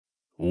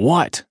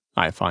What?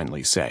 I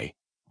finally say.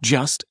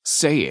 Just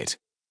say it.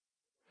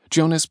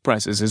 Jonas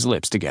presses his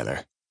lips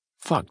together.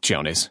 Fuck,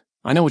 Jonas.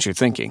 I know what you're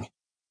thinking.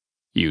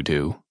 You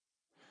do?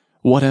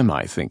 What am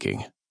I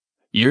thinking?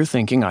 You're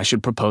thinking I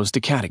should propose to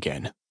Kat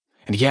again.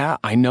 And yeah,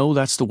 I know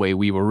that's the way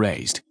we were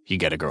raised. You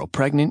get a girl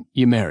pregnant,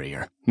 you marry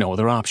her. No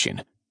other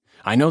option.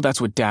 I know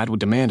that's what Dad would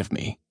demand of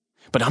me.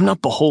 But I'm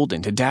not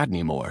beholden to Dad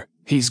anymore.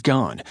 He's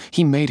gone.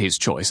 He made his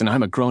choice, and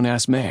I'm a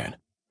grown-ass man.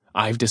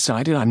 I've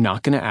decided I'm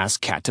not going to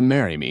ask Kat to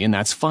marry me, and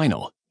that's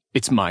final.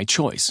 It's my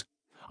choice.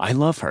 I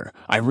love her.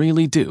 I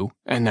really do,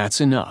 and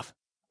that's enough.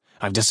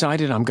 I've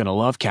decided I'm going to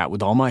love Kat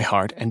with all my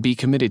heart and be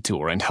committed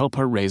to her and help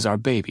her raise our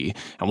baby,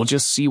 and we'll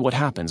just see what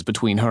happens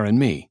between her and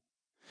me.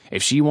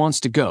 If she wants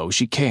to go,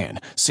 she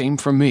can. Same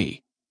for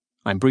me.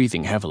 I'm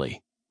breathing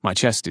heavily. My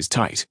chest is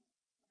tight.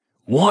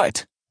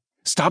 What?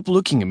 Stop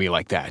looking at me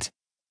like that.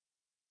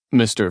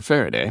 Mr.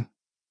 Faraday?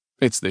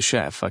 It's the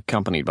chef,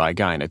 accompanied by a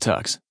guy in a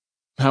tux.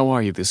 How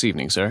are you this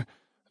evening, sir?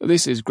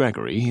 This is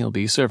Gregory. He'll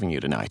be serving you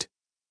tonight.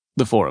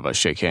 The four of us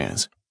shake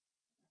hands.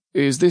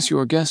 Is this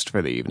your guest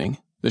for the evening?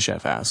 The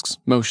chef asks,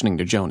 motioning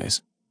to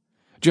Jonas.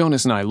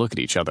 Jonas and I look at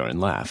each other and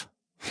laugh.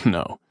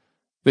 No.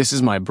 This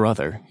is my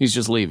brother. He's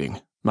just leaving.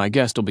 My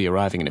guest will be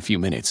arriving in a few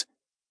minutes.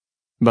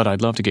 But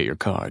I'd love to get your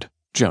card,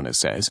 Jonas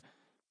says.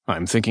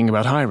 I'm thinking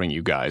about hiring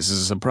you guys as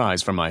a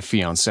surprise for my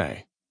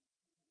fiancée.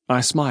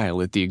 I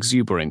smile at the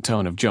exuberant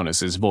tone of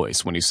Jonas's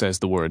voice when he says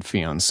the word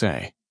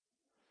fiancé.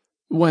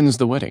 When's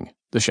the wedding?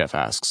 The chef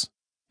asks.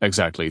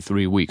 Exactly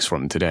 3 weeks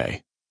from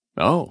today.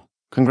 Oh,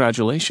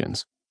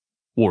 congratulations.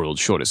 World's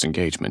shortest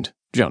engagement,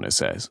 Jonas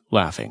says,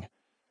 laughing.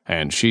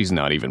 And she's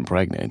not even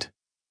pregnant.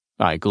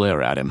 I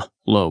glare at him,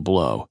 low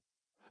blow.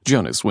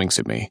 Jonas winks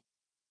at me.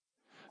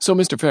 So,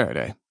 Mr.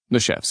 Faraday, the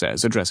chef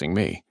says, addressing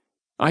me,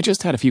 I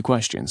just had a few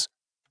questions.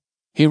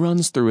 He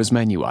runs through his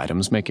menu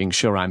items, making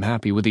sure I'm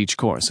happy with each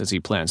course as he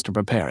plans to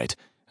prepare it,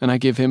 and I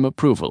give him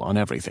approval on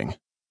everything.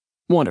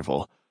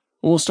 Wonderful.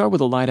 We'll start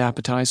with a light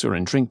appetizer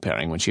and drink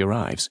pairing when she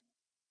arrives.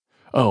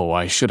 Oh,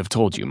 I should have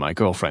told you my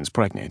girlfriend's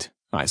pregnant,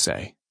 I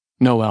say.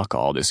 No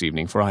alcohol this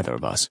evening for either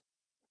of us.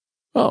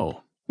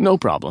 Oh, no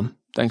problem.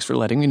 Thanks for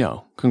letting me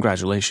know.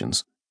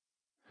 Congratulations.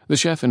 The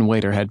chef and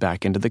waiter head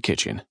back into the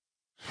kitchen.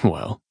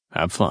 Well,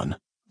 have fun,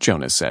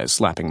 Jonas says,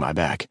 slapping my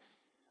back.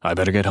 I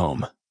better get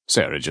home.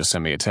 Sarah just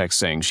sent me a text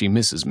saying she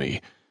misses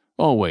me.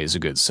 Always a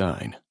good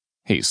sign.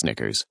 He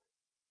snickers.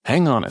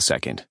 Hang on a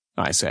second,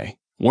 I say.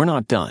 We're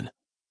not done.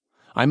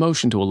 I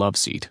motion to a love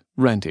seat,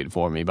 rented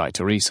for me by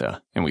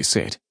Teresa, and we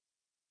sit.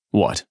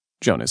 What?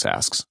 Jonas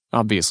asks,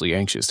 obviously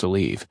anxious to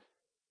leave.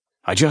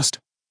 I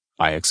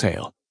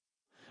exhale.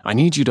 I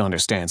need you to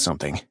understand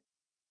something.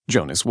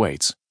 Jonas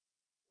waits.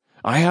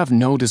 I have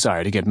no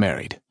desire to get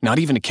married, not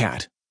even a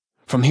Kat.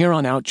 From here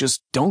on out,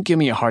 just don't give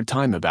me a hard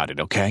time about it,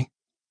 okay?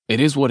 It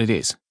is what it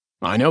is.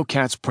 I know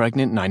Kat's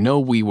pregnant, and I know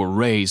we were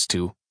raised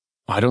to...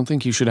 I don't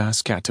think you should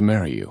ask Kat to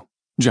marry you,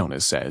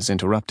 Jonas says,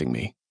 interrupting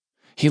me.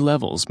 He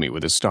levels me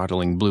with his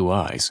startling blue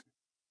eyes.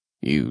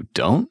 You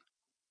don't?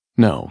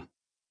 No.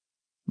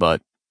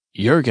 But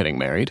you're getting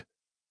married?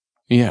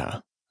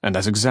 Yeah, and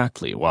that's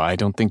exactly why I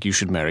don't think you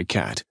should marry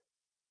Kat.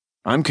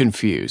 I'm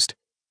confused.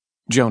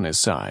 Jonas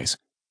sighs.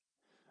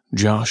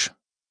 Josh,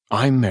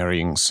 I'm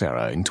marrying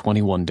Sarah in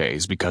 21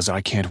 days because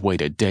I can't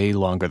wait a day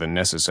longer than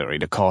necessary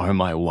to call her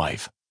my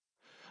wife.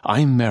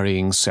 I'm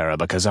marrying Sarah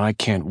because I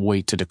can't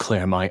wait to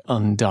declare my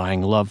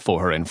undying love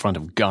for her in front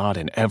of God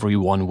and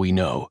everyone we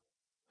know.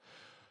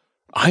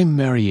 I'm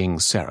marrying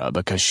Sarah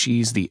because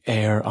she's the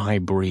air I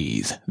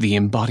breathe, the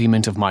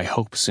embodiment of my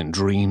hopes and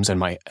dreams and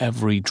my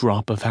every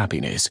drop of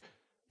happiness,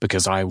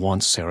 because I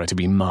want Sarah to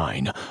be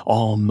mine,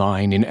 all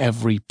mine in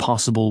every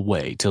possible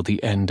way till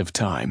the end of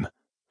time,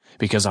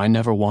 because I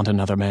never want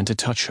another man to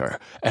touch her,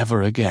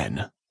 ever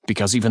again,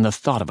 because even the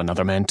thought of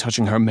another man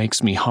touching her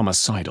makes me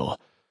homicidal,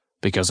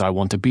 because I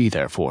want to be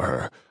there for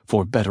her,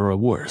 for better or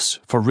worse,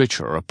 for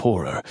richer or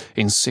poorer,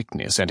 in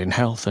sickness and in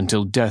health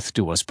until death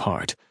do us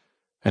part,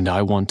 and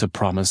I want to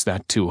promise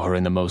that to her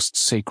in the most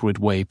sacred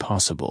way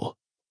possible.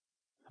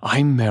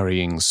 I'm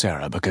marrying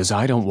Sarah because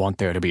I don't want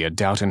there to be a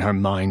doubt in her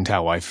mind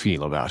how I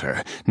feel about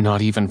her,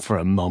 not even for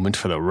a moment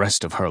for the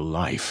rest of her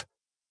life.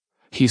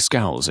 He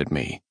scowls at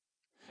me.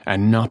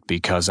 And not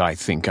because I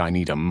think I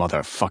need a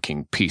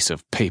motherfucking piece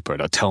of paper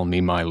to tell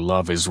me my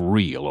love is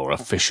real or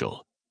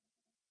official.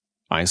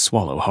 I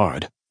swallow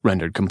hard,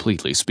 rendered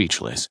completely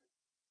speechless.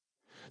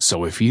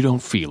 So if you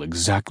don't feel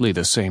exactly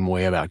the same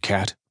way about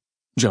Kat,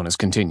 Jonas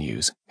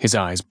continues, his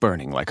eyes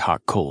burning like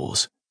hot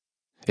coals.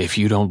 If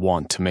you don't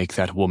want to make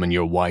that woman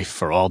your wife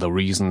for all the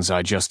reasons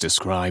I just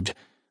described,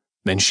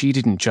 then she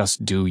didn't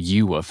just do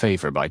you a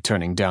favor by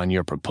turning down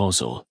your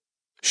proposal.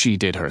 She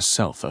did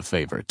herself a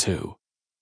favor too.